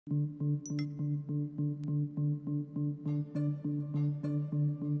Hello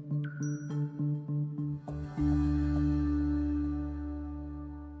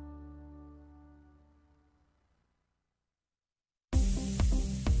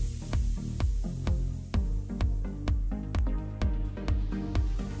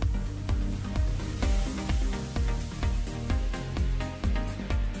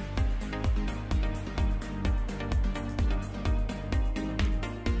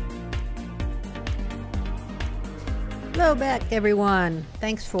back, everyone.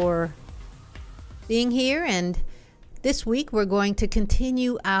 Thanks for being here. And this week we're going to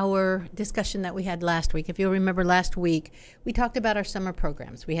continue our discussion that we had last week. If you'll remember, last week we talked about our summer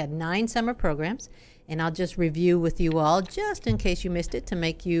programs. We had 9 summer programs, and I'll just review with you all just in case you missed it to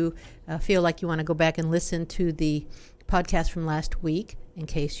make you feel like you want to go back and listen to the podcast from last week in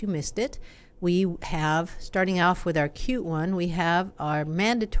case you missed it. We have, starting off with our cute one, we have our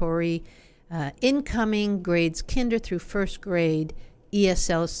mandatory incoming grades kinder through first grade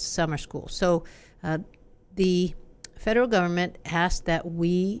ESL summer school. So the federal government asked that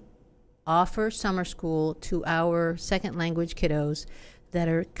we offer summer school to our second language kiddos that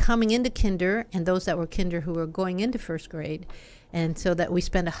are coming into kinder and those that were kinder who are going into first grade, and so that we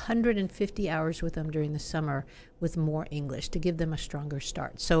spend 150 hours with them during the summer with more English to give them a stronger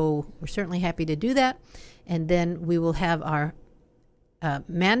start. So we're certainly happy to do that. And then we will have our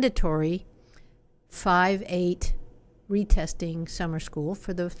mandatory 5-8 retesting summer school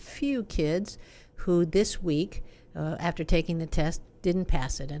for the few kids who this week, after taking the test, didn't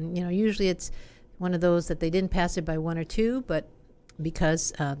pass it. And, you know, usually it's one of those that they didn't pass it by 1 or 2, but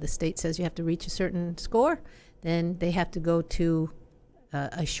because the state says you have to reach a certain score, then they have to go to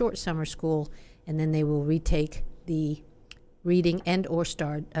a short summer school, and then they will retake the reading and or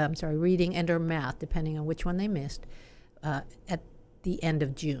math, depending on which one they missed, at the end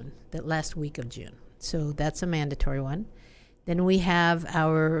of June, that last week of June. So that's a mandatory one. Then we have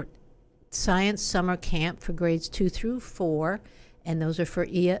our science summer camp for grades 2 through 4, and those are for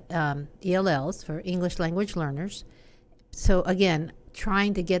ELLs, for English language learners. So again,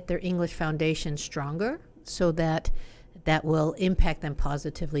 trying to get their English foundation stronger so that that will impact them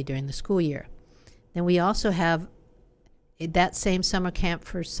positively during the school year. Then we also have that same summer camp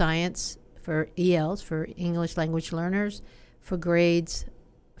for science, for ELs, for English language learners, for grades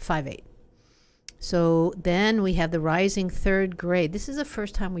 5-8. So then we have the rising third grade. This is the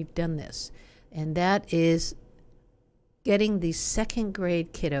first time we've done this, and that is getting the second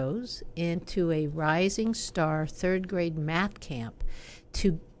grade kiddos into a rising star third grade math camp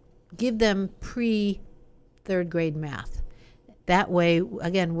to give them pre-third grade math. That way,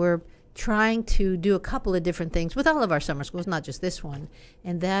 again, we're trying to do a couple of different things with all of our summer schools, not just this one,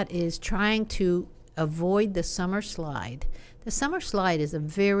 and that is trying to avoid the summer slide. The summer slide is a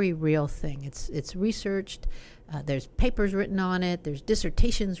very real thing. It's researched. There's papers written on it. There's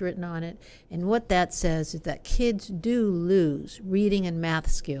dissertations written on it. And what that says is that kids do lose reading and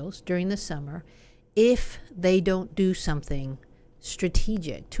math skills during the summer if they don't do something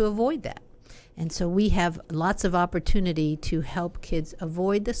strategic to avoid that. And so we have lots of opportunity to help kids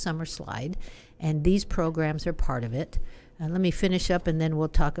avoid the summer slide, and these programs are part of it. Let me finish up, and then we'll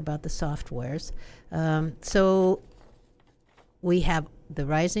talk about the softwares. So we have the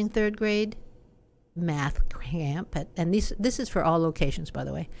rising third grade math camp, and this is for all locations, by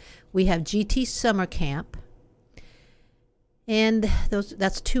the way. We have GT summer camp, and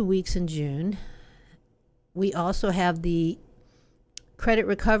that's 2 weeks in June. We also have the credit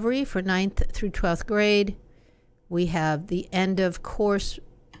recovery for 9th through 12th grade. We have the end of course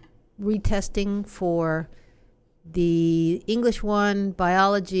retesting for the English 1,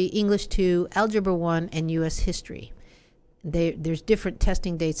 Biology, English 2, Algebra 1, and U.S. History. There's different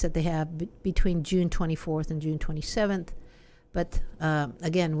testing dates that they have between June 24th and June 27th. But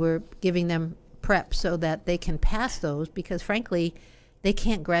again, we're giving them prep so that they can pass those, because frankly, they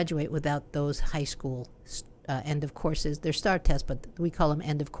can't graduate without those high school end of courses. They're STAR tests, but we call them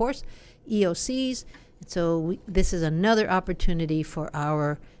end of course, EOCs. And so this is another opportunity for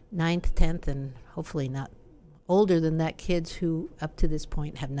our 9th, 10th, and hopefully not older than that kids who up to this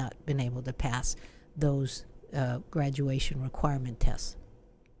point have not been able to pass those graduation requirement tests.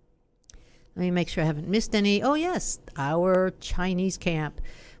 Let me make sure I haven't missed any. Oh yes, our Chinese camp.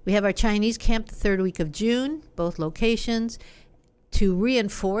 We have our Chinese camp the 3rd week of June, both locations, to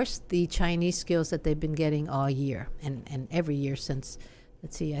reinforce the Chinese skills that they've been getting all year and every year since,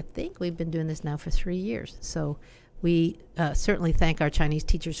 let's see, I think we've been doing this now for 3 years. So we certainly thank our Chinese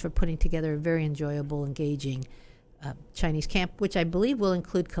teachers for putting together a very enjoyable, engaging Chinese camp, which I believe will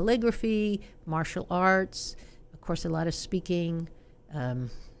include calligraphy, martial arts, of course a lot of speaking,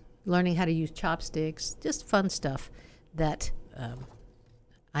 learning how to use chopsticks, just fun stuff that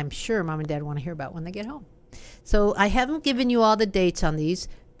I'm sure Mom and Dad want to hear about when they get home. So I haven't given you all the dates on these.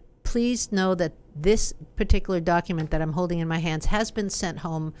 Please know that this particular document that I'm holding in my hands has been sent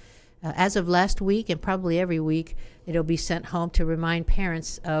home as of last week, and probably every week it'll be sent home to remind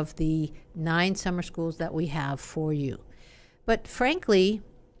parents of the 9 summer schools that we have for you. But frankly,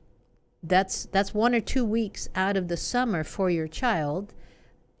 that's 1 or 2 weeks out of the summer for your child,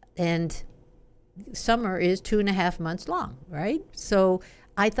 and summer is 2.5 months long, right? So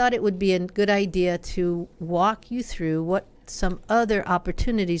I thought it would be a good idea to walk you through what some other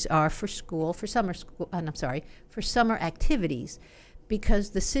opportunities are for school, for summer school, for summer activities, because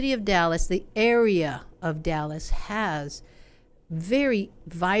the city of Dallas, the area of Dallas, has very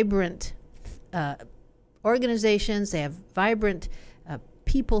vibrant organizations. They have vibrant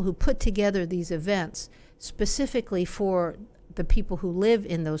people who put together these events specifically for the people who live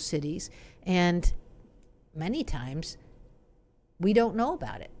in those cities, and many times we don't know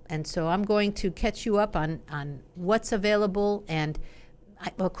about it. And so I'm going to catch you up on what's available, and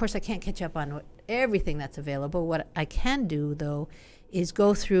well, of course I can't catch up on everything that's available. What I can do, though, is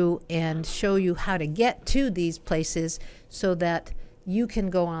go through and show you how to get to these places so that you can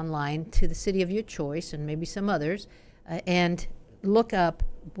go online to the city of your choice and maybe some others and look up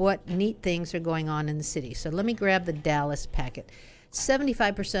what neat things are going on in the city. So let me grab the Dallas packet.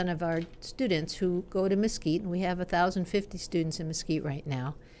 75% of our students who go to Mesquite, and we have 1,050 students in Mesquite right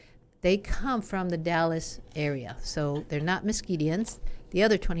now, they come from the Dallas area. So they're not Mesquitians. The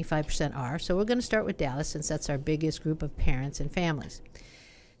other 25% are. So we're going to start with Dallas since that's our biggest group of parents and families.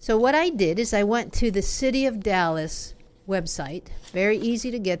 So what I did is I went to the City of Dallas website, very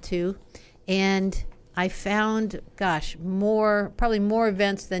easy to get to, and I found, gosh, probably more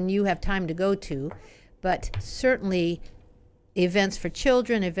events than you have time to go to, but certainly events for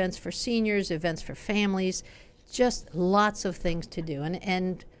children, events for seniors, events for families, just lots of things to do.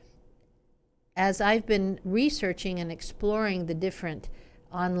 And as I've been researching and exploring the different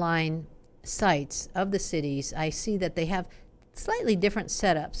online sites of the cities, I see that they have slightly different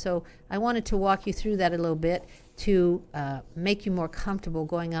setups. So I wanted to walk you through that a little bit to make you more comfortable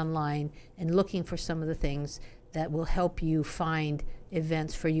going online and looking for some of the things that will help you find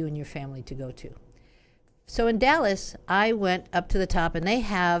events for you and your family to go to. So in Dallas, I went up to the top, and they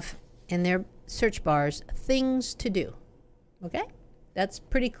have in their search bars things to do. Okay? That's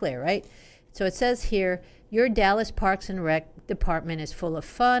pretty clear, right? So it says here, your Dallas Parks and Rec department is full of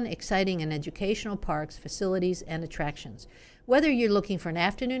fun, exciting, and educational parks, facilities, and attractions. Whether you're looking for an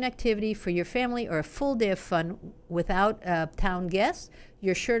afternoon activity for your family or a full day of fun without town guests,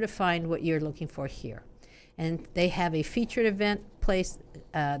 you're sure to find what you're looking for here. And they have a featured event place.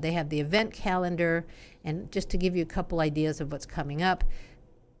 They have the event calendar. And just to give you a couple ideas of what's coming up,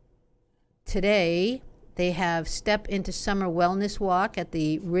 today they have Step into Summer Wellness Walk at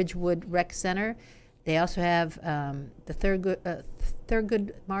the Ridgewood Rec Center. They also have the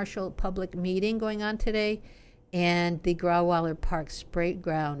Thurgood Marshall Public Meeting going on today, and the Grauweiler Park Spray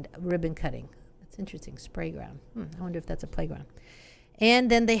Ground ribbon cutting. That's interesting, spray ground. I wonder if that's a playground.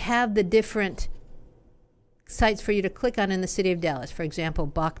 And then they have the different sites for you to click on in the city of Dallas. For example,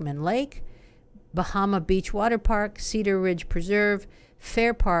 Bachman Lake, Bahama Beach Water Park, Cedar Ridge Preserve,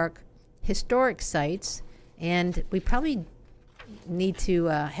 Fair Park, historic sites, and we probably need to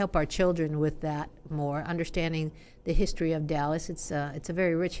help our children with that more, understanding the history of Dallas. It's a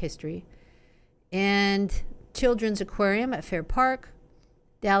very rich history. And Children's Aquarium at Fair Park,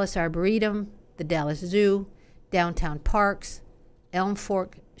 Dallas Arboretum, the Dallas Zoo, downtown parks, Elm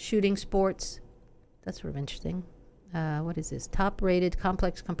Fork Shooting Sports. That's sort of interesting. What is this? Top-rated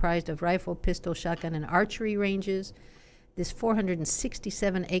complex comprised of rifle, pistol, shotgun, and archery ranges. This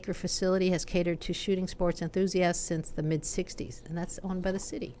 467-acre facility has catered to shooting sports enthusiasts since the mid-'60s, and that's owned by the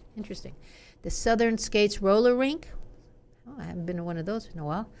city. Interesting. The Southern Skates Roller Rink. Oh, I haven't been to one of those in a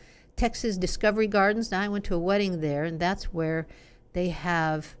while. Texas Discovery Gardens. Now I went to a wedding there, and that's where they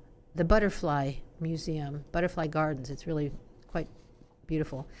have the Butterfly Museum, Butterfly Gardens. It's really quite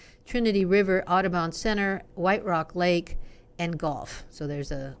beautiful. Trinity River Audubon Center, White Rock Lake, and golf. So there's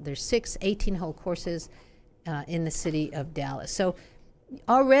 6 18-hole courses in the city of Dallas. So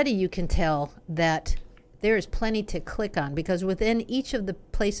already you can tell that there is plenty to click on, because within each of the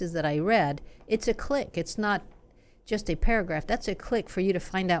places that I read, it's a click. It's not just a paragraph. That's a click for you to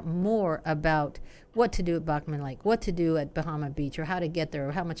find out more about what to do at Bachman Lake, what to do at Bahama Beach, or how to get there,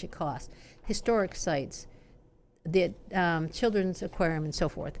 or how much it costs, historic sites, the Children's Aquarium, and so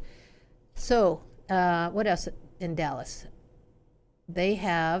forth. So what else in Dallas? They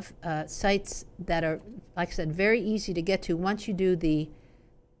have sites that are, like I said, very easy to get to once you do the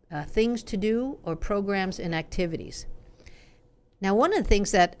things to do or programs and activities. Now, one of the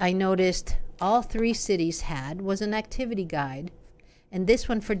things that I noticed all 3 cities had was an activity guide. And this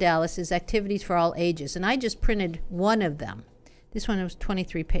one for Dallas is activities for all ages. And I just printed one of them. This one was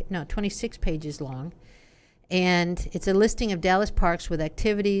 26 pages long. And it's a listing of Dallas parks with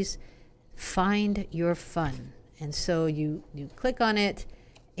activities. Find your fun. And so you click on it,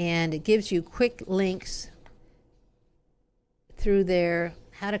 and it gives you quick links through there,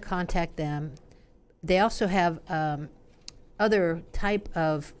 how to contact them. They also have other type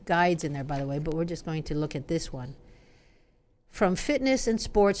of guides in there, by the way, but we're just going to look at this one. From fitness and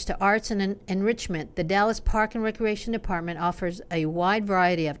sports to arts and enrichment, the Dallas Park and Recreation Department offers a wide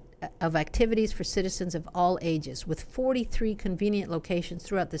variety of activities for citizens of all ages. With 43 convenient locations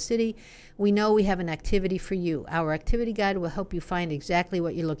throughout the city, we know we have an activity for you. Our activity guide will help you find exactly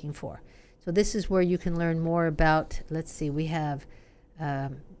what you're looking for. So this is where you can learn more about, let's see, we have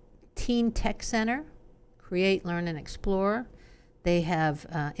Teen Tech Center, Create, Learn, and Explore. They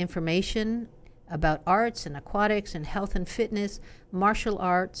have information about arts and aquatics and health and fitness, martial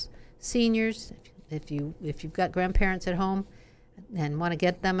arts, seniors, if you've got grandparents at home and want to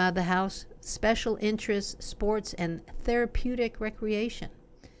get them out of the house, special interests, sports, and therapeutic recreation.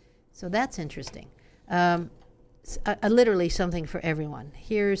 So that's interesting. Literally something for everyone.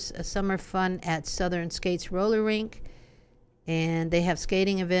 Here's a summer fun at Southern Skates Roller Rink, and they have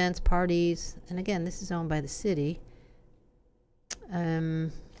skating events, parties, and again, this is owned by the city.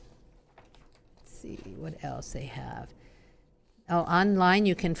 Let's see what else they have. Oh, online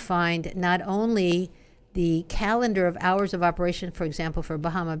you can find not only the calendar of hours of operation, for example, for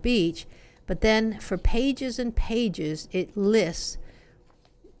Bahama Beach, but then for pages and pages, it lists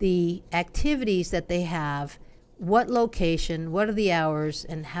the activities that they have, what location, what are the hours,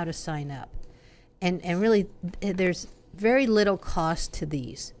 and how to sign up. And really, there's very little cost to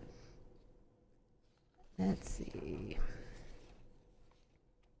these. Let's see.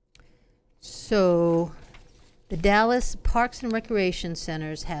 So the Dallas Parks and Recreation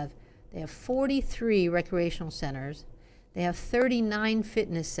Centers have 43 recreational centers. They have 39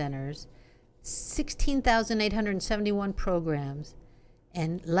 fitness centers, 16,871 programs,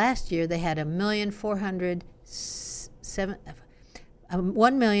 and last year they had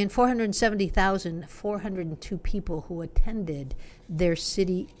 1,470,402 people who attended their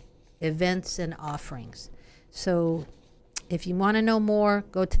city events and offerings. So if you want to know more,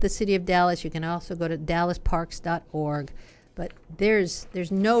 go to the City of Dallas. You can also go to dallasparks.org. But there's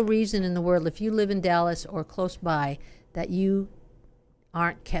no reason in the world, if you live in Dallas or close by, that you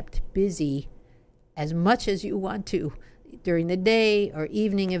aren't kept busy as much as you want to during the day or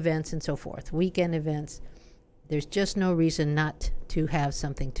evening events and so forth, weekend events. There's just no reason not to have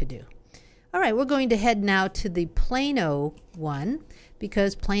something to do. All right, we're going to head now to the Plano one,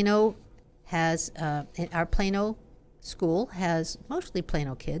 because Plano has, our Plano school has mostly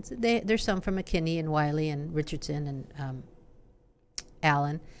Plano kids. There's some from McKinney and Wiley and Richardson and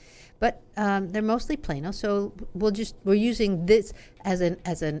Allen, but they're mostly Plano. So we're using this as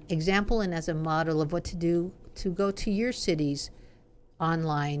an example and as a model of what to do to go to your city's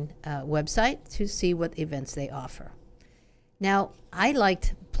online website to see what events they offer. Now, I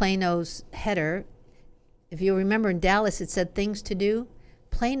liked Plano's header. If you remember in Dallas, it said things to do.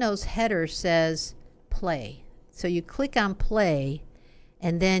 Plano's header says play. So you click on play,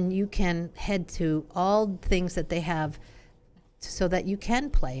 and then you can head to all things that they have so that you can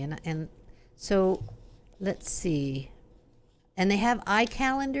play. And so let's see. And they have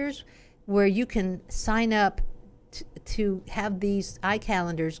iCalendars where you can sign up to have these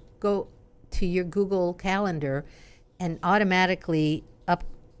iCalendars go to your Google Calendar and automatically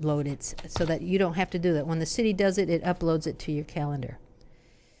upload it so that you don't have to do that. When the city does it, it uploads it to your calendar.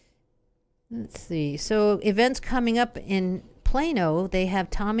 Let's see. So events coming up in Plano, they have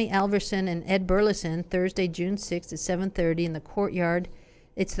Tommy Alverson and Ed Burleson Thursday, June 6th at 7:30 in the Courtyard.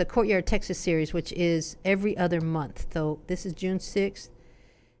 It's the Courtyard Texas series, which is every other month. So this is June 6th.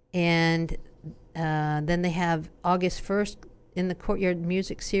 And then they have August 1st in the Courtyard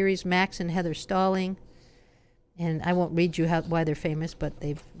Music Series, Max and Heather Stalling. And I won't read you why they're famous, but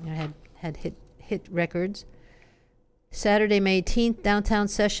they've had hit records. Saturday, May 18th, Downtown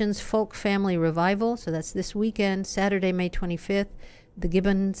Sessions Folk Family Revival. So that's this weekend. Saturday, May 25th, the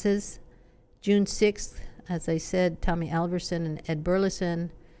Gibbonses. June 6th, as I said, Tommy Alverson and Ed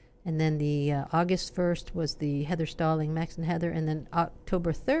Burleson. And then the August 1st was the Heather Stalling, Max and Heather. And then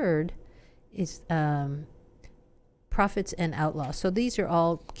October 3rd is Prophets and Outlaws. So these are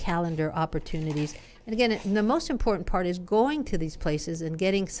all calendar opportunities. And again, the most important part is going to these places and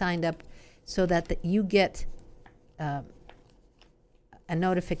getting signed up so that you get a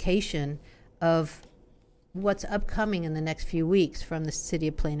notification of what's upcoming in the next few weeks from the city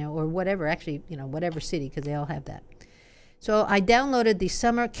of Plano, or whatever, actually, whatever city, because they all have that. So I downloaded the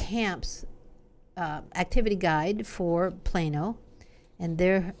summer camps activity guide for Plano, and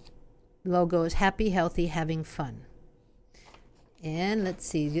their logo is happy, healthy, having fun. And let's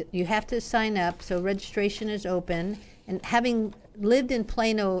see, you have to sign up, so registration is open. And having lived in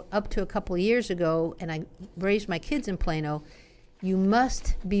Plano up to a couple of years ago, and I raised my kids in Plano, you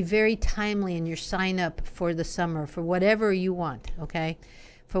must be very timely in your sign up for the summer, for whatever you want, okay?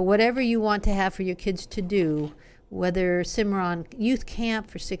 For whatever you want to have for your kids to do, whether Cimarron Youth Camp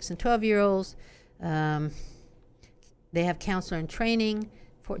for 6 and 12-year-olds, they have counselor in training,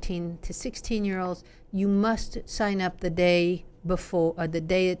 14 to 16-year-olds. You must sign up the day before, or the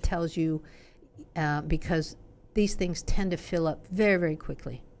day it tells you, because these things tend to fill up very, very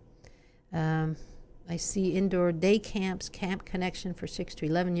quickly. I see indoor day camps, Camp Connection for 6 to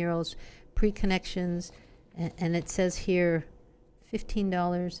 11-year-olds, pre-connections, and it says here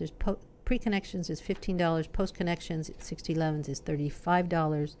 $15. There's pre-connections is $15, post-connections at 6 to 11s is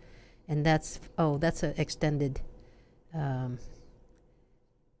 $35, and that's an extended.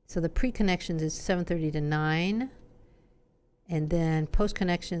 So the pre-connections is 7:30 to 9, and then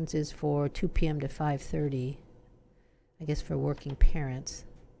post-connections is for 2 p.m. to 5:30, I guess for working parents.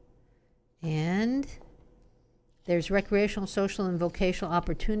 And there's recreational, social, and vocational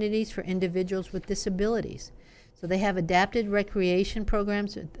opportunities for individuals with disabilities. So they have adapted recreation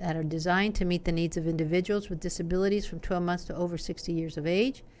programs that are designed to meet the needs of individuals with disabilities from 12 months to over 60 years of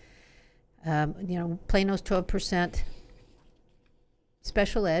age. Plano's 12%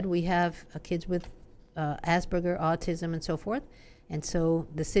 special ed. We have kids with Asperger, autism, and so forth. And so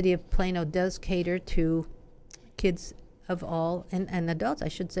the city of Plano does cater to kids of all, and adults, I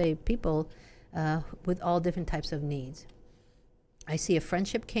should say, people with all different types of needs. I see a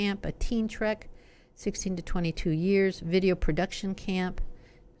friendship camp, a teen trek, 16 to 22 years, video production camp.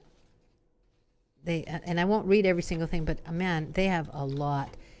 And I won't read every single thing, but man, they have a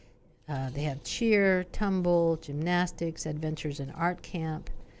lot. They have cheer, tumble, gymnastics, adventures in art camp,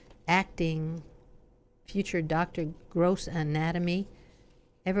 acting, future doctor gross anatomy.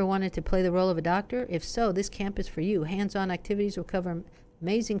 Ever wanted to play the role of a doctor? If so, this camp is for you. Hands-on activities will cover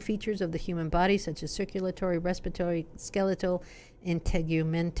amazing features of the human body, such as circulatory, respiratory, skeletal,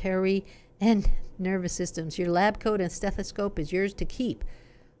 integumentary, and nervous systems. Your lab coat and stethoscope is yours to keep.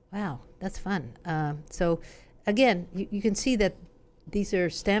 Wow, that's fun. So again, you can see that these are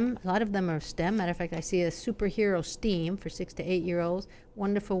STEM. A lot of them are STEM. Matter of fact, I see a superhero STEAM for 6 to 8-year-olds,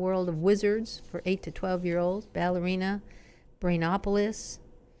 Wonderful World of Wizards for 8 to 12-year-olds, Ballerina, Brainopolis,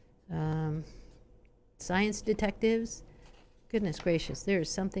 Science Detectives. Goodness gracious, there is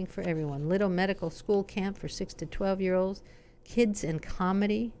something for everyone. Little Medical School Camp for 6 to 12-year-olds, Kids and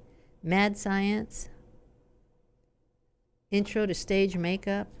Comedy, Mad Science, Intro to Stage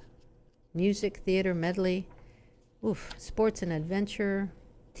Makeup, Music Theater Medley, Sports and Adventure,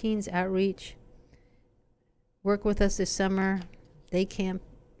 Teens Outreach, Work With Us This Summer, Day Camp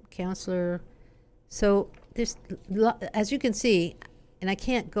Counselor. So there's, as you can see, and I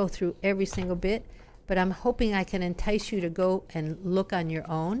can't go through every single bit, but I'm hoping I can entice you to go and look on your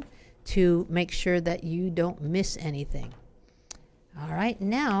own to make sure that you don't miss anything. All right,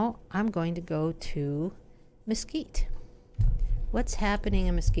 now I'm going to go to Mesquite. What's happening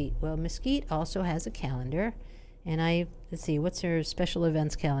in Mesquite? Well, Mesquite also has a calendar, and let's see, what's their special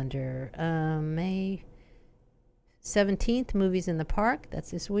events calendar? May 17th, Movies in the Park.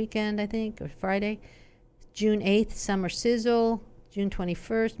 That's this weekend, I think, or Friday. June 8th, Summer Sizzle. June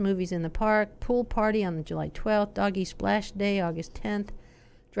 21st, Movies in the Park. Pool Party on July 12th. Doggy Splash Day, August 10th.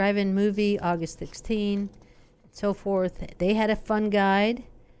 Drive-In Movie, August 16th. So forth. They had a fun guide.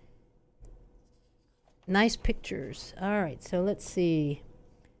 Nice pictures. All right, so let's see.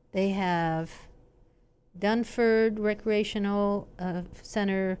 They have Dunford Recreational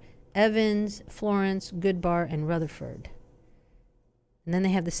Center, Evans, Florence, Goodbar, and Rutherford. And then they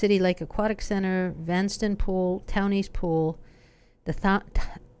have the City Lake Aquatic Center, Vanston Pool, Townies Pool, the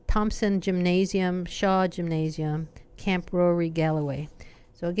Thompson Gymnasium, Shaw Gymnasium, Camp Rory Galloway.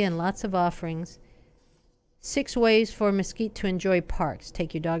 So again, lots of offerings. 6 ways for Mesquite to enjoy parks.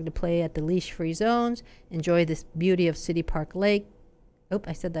 Take your dog to play at the leash-free zones. Enjoy this beauty of City Park Lake. Oh,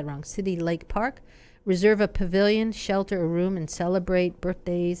 I said that wrong. City Lake Park. Reserve a pavilion, shelter a room, and celebrate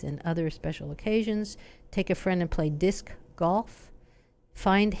birthdays and other special occasions. Take a friend and play disc golf.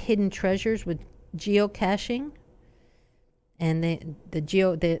 Find hidden treasures with geocaching. And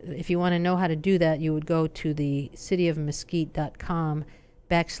if you want to know how to do that, you would go to the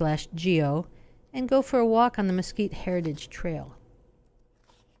cityofmesquite.com/geo and go for a walk on the Mesquite Heritage Trail.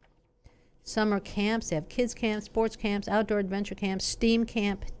 summer camps. They have kids camps, sports camps, outdoor adventure camps, STEAM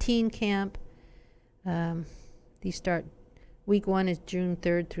camp, teen camp. These start, week 1 is June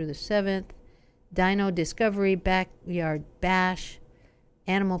 3rd through the 7th. Dino Discovery, Backyard Bash,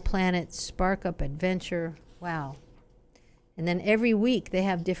 Animal Planet, Spark Up Adventure. Wow. And then every week they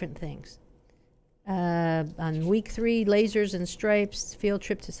have different things. On week 3, Lasers and Stripes, Field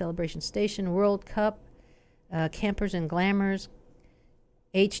Trip to Celebration Station, World Cup, Campers and Glamours,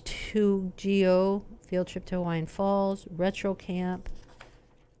 H2GO, Field Trip to Hawaiian Falls, Retro Camp.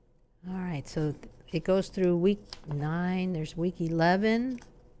 All right, so it goes through week 9. There's week 11.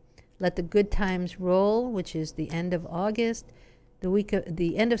 Let the Good Times Roll, which is the end of August.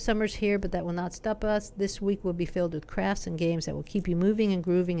 The end of summer's here, but that will not stop us. This week will be filled with crafts and games that will keep you moving and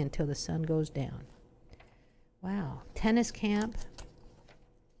grooving until the sun goes down. Wow. Tennis camp,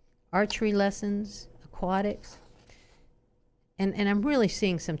 archery lessons, aquatics. And I'm really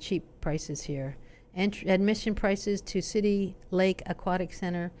seeing some cheap prices here. Admission prices to City Lake Aquatic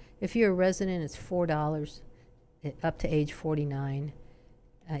Center. If you're a resident, it's $4 up to age 49.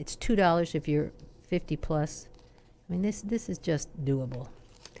 It's $2 if you're 50 plus. I mean, this is just doable.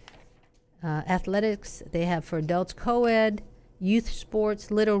 Athletics, they have for adults co-ed, youth sports,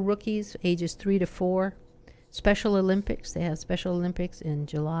 little rookies, ages 3 to 4. Special Olympics, they have Special Olympics in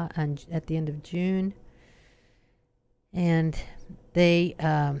July, at the end of June. And they,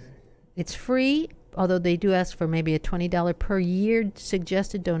 it's free, although they do ask for maybe a $20 per year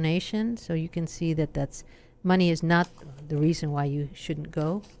suggested donation. So you can see that money is not the reason why you shouldn't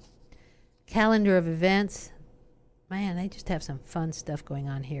go. Calendar of events. Man, they just have some fun stuff going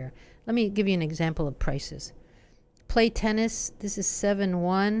on here. Let me give you an example of prices. Play tennis, this is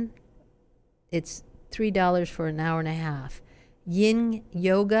 7-1. It's $3 for an hour and a half. Yin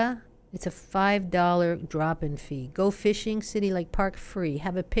yoga, it's a $5 drop-in fee. Go fishing, City Lake Park, free.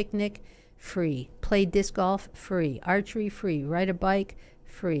 Have a picnic, free. Play disc golf, free. Archery, free. Ride a bike,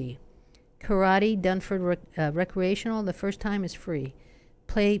 free. Karate, Dunford Recreational, the first time is free.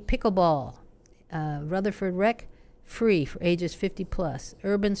 Play pickleball, Rutherford Rec, free for ages 50 plus.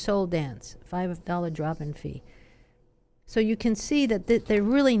 Urban Soul Dance, $5 drop-in fee. So you can see that they're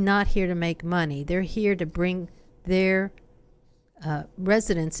really not here to make money. They're here to bring their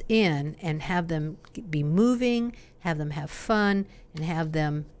residents in and have them be moving, have them have fun, and have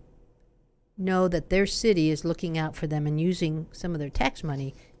them know that their city is looking out for them and using some of their tax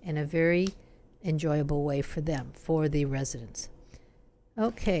money in a very enjoyable way for them, for the residents.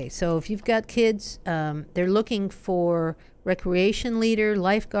 Okay, so if you've got kids, they're looking for recreation leader,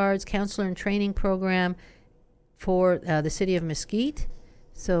 lifeguards, counselor and training program for the city of Mesquite.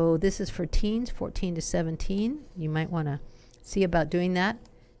 So this is for teens, 14 to 17. You might want to see about doing that,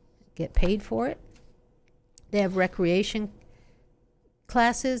 get paid for it. They have recreation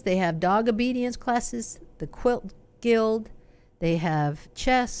classes. They have dog obedience classes, the Quilt Guild. They have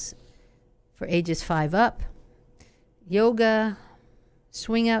chess for ages 5 up, yoga,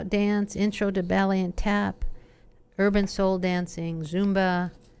 swing out dance, intro to ballet and tap, urban soul dancing,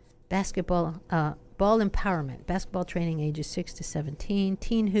 Zumba, basketball, ball empowerment, basketball training ages 6 to 17,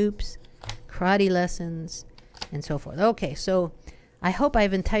 teen hoops, karate lessons, and so forth. Okay, so I hope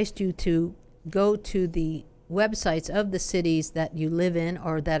I've enticed you to go to the websites of the cities that you live in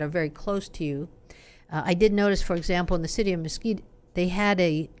or that are very close to you. I did notice, for example, in the city of Mesquite, they had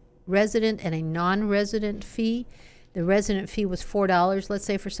a resident and a non-resident fee. The resident fee was $4, let's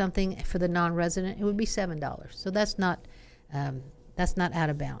say, for something. For the non-resident, it would be $7. So that's not out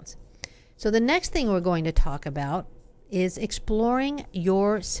of bounds. So the next thing we're going to talk about is exploring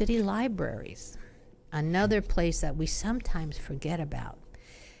your city libraries, another place that we sometimes forget about.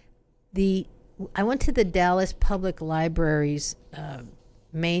 I went to the Dallas Public Library's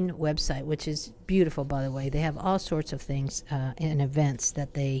main website, which is beautiful, by the way. They have all sorts of things and events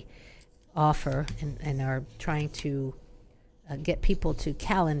that they offer and are trying to get people to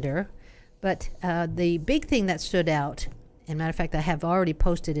calendar. But the big thing that stood out, and matter of fact, I have already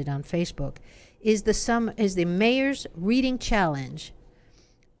posted it on Facebook, is the Mayor's Reading Challenge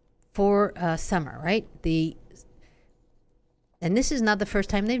for summer, right? And this is not the first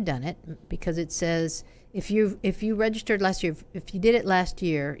time they've done it, because it says if you registered last year, if you did it last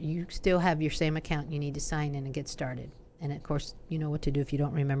year, you still have your same account. You need to sign in and get started. And of course, you know what to do if you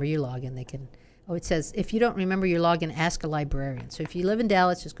don't remember your login. They can. Oh, it says if you don't remember your login, ask a librarian. So if you live in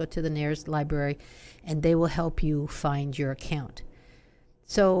Dallas, just go to the nearest library, and they will help you find your account.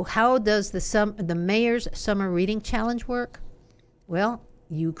 So how does the Mayor's Summer Reading Challenge work? Well,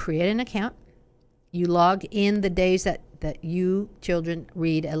 you create an account. You log in the days that you children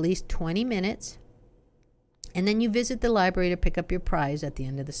read at least 20 minutes, and then you visit the library to pick up your prize at the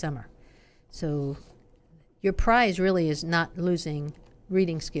end of the summer. So your prize really is not losing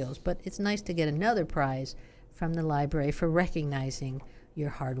reading skills, but it's nice to get another prize from the library for recognizing your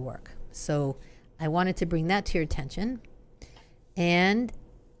hard work. So I wanted to bring that to your attention. And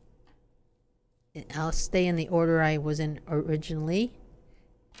I'll stay in the order I was in originally.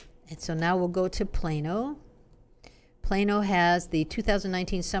 And so now we'll go to Plano. Plano has the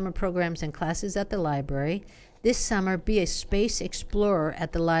 2019 summer programs and classes at the library. This summer, be a space explorer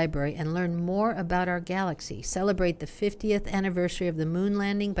at the library and learn more about our galaxy. Celebrate the 50th anniversary of the moon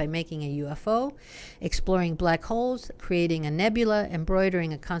landing by making a UFO, exploring black holes, creating a nebula,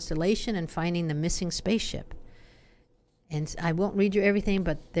 embroidering a constellation, and finding the missing spaceship. And I won't read you everything,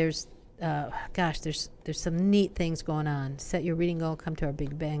 but there's some neat things going on. Set your reading goal, come to our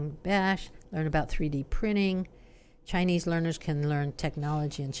Big Bang Bash, learn about 3D printing. Chinese learners can learn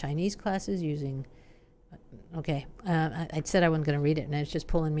technology in Chinese classes using... Okay, I said I wasn't going to read it, and it's just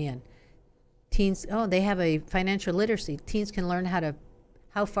pulling me in. Teens, they have a financial literacy. Teens can learn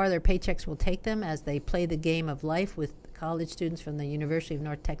how far their paychecks will take them as they play the game of life with college students from the University of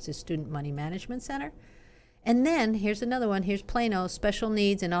North Texas Student Money Management Center. And then, here's another one. Here's Plano. Special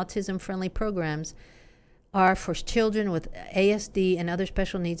needs and autism-friendly programs are for children with ASD and other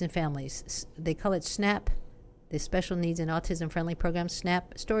special needs and families. They call it SNAP. The Special Needs and Autism-Friendly Program.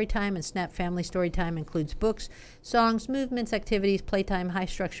 SNAP Storytime and SNAP Family Storytime includes books, songs, movements, activities, playtime, high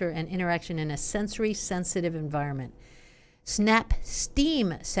structure, and interaction in a sensory-sensitive environment. SNAP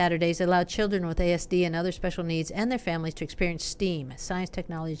STEAM Saturdays allow children with ASD and other special needs and their families to experience STEAM, science,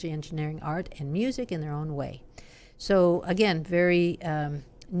 technology, engineering, art, and music in their own way. So, again, very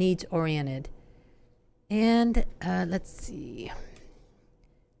needs-oriented. And let's see.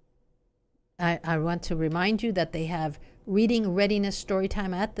 I want to remind you that they have reading readiness story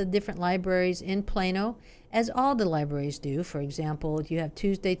time at the different libraries in Plano, as all the libraries do. For example, you have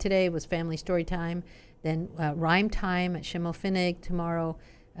Tuesday today was family story time, then rhyme time at Schimmelfinnig tomorrow,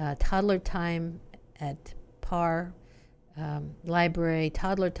 toddler time at Parr Library,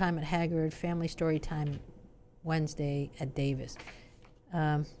 toddler time at Haggard, family story time Wednesday at Davis.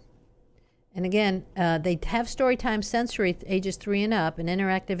 And again, they have Storytime Sensory ages 3 and up, an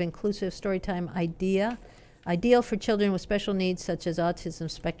interactive, inclusive Storytime ideal for children with special needs such as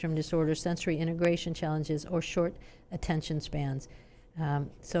autism spectrum disorder, sensory integration challenges, or short attention spans.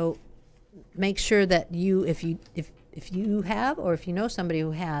 So make sure that if you have, or if you know somebody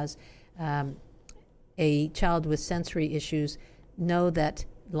who has a child with sensory issues, know that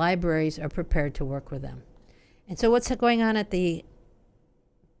libraries are prepared to work with them. And so what's going on at the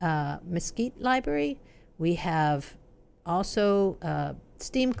Mesquite Library? We have also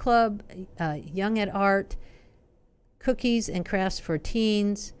STEAM Club, Young at Art, Cookies and Crafts for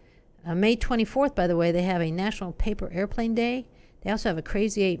Teens. May 24th, by the way, they have a National Paper Airplane Day. They also have a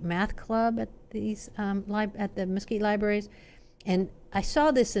Crazy 8 Math Club at these at the Mesquite libraries. And I saw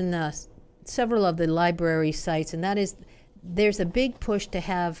this in several of the library sites, and that is there's a big push to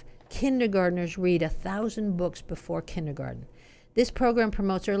have kindergartners read 1,000 books before kindergarten. This program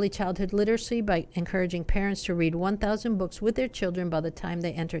promotes early childhood literacy by encouraging parents to read 1,000 books with their children by the time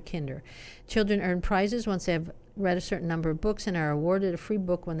they enter kinder. Children earn prizes once they have read a certain number of books and are awarded a free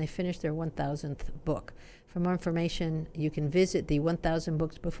book when they finish their 1,000th book. For more information, you can visit the 1,000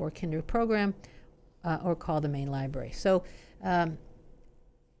 Books Before Kinder program or call the main library. So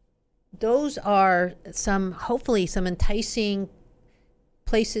those are hopefully some enticing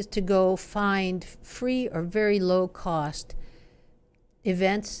places to go find free or very low cost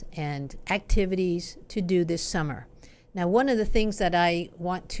events and activities to do this summer. Now, one of the things that I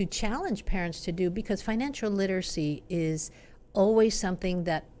want to challenge parents to do, because financial literacy is always something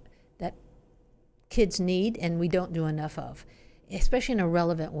that kids need and we don't do enough of, especially in a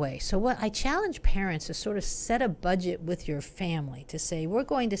relevant way. So what I challenge parents to sort of set a budget with your family, to say, we're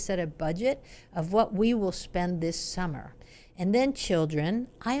going to set a budget of what we will spend this summer. And then children,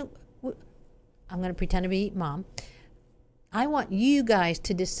 I'm going to pretend to be mom. I want you guys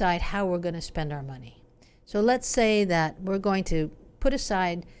to decide how we're going to spend our money. So let's say that we're going to put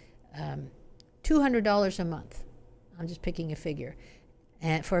aside $200 a month. I'm just picking a figure.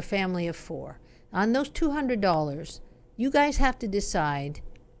 And for a family of 4. On those $200, you guys have to decide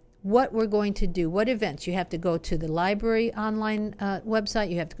what we're going to do, what events. You have to go to the library online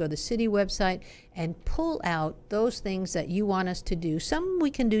website, you have to go to the city website and pull out those things that you want us to do. Some we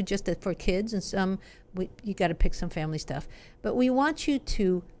can do just for kids, and some you got to pick some family stuff. But we want you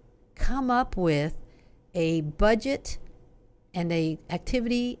to come up with a budget and a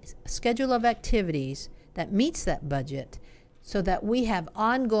schedule of activities that meets that budget, so that we have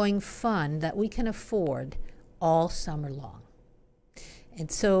ongoing fun that we can afford all summer long. And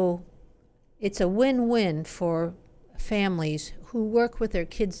so it's a win-win for families who work with their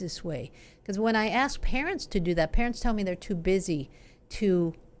kids this way. Because when I ask parents to do that, parents tell me they're too busy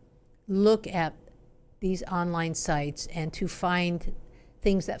to look at these online sites and to find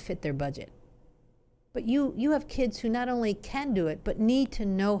things that fit their budget. But you have kids who not only can do it, but need to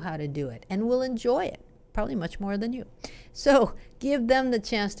know how to do it and will enjoy it, probably much more than you. So give them the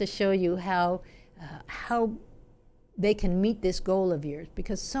chance to show you how they can meet this goal of yours.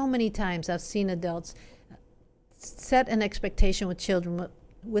 Because so many times I've seen adults set an expectation with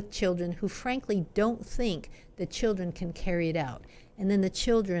children who frankly don't think the children can carry it out. And then the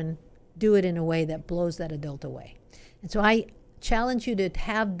children do it in a way that blows that adult away. And so I challenge you to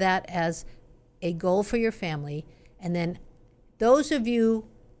have that as a goal for your family. And then those of you,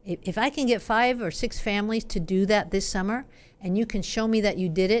 if I can get 5 or 6 families to do that this summer, and you can show me that you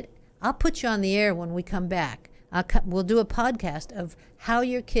did it, I'll put you on the air when we come back. We'll do a podcast of how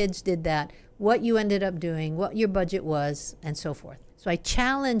your kids did that, what you ended up doing, what your budget was, and so forth. So I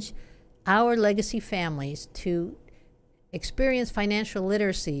challenge our legacy families to experience financial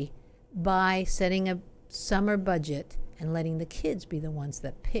literacy by setting a summer budget and letting the kids be the ones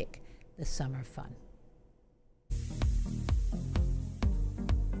that pick the summer fun.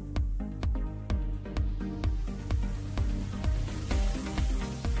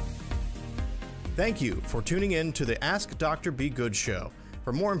 Thank you for tuning in to the Ask Dr. Be Good show.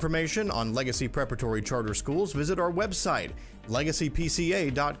 For more information on Legacy Preparatory Charter Schools, visit our website,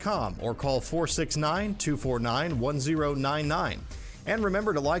 legacypca.com, or call 469-249-1099. And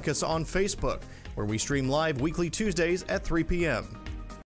remember to like us on Facebook, where we stream live weekly Tuesdays at 3 p.m.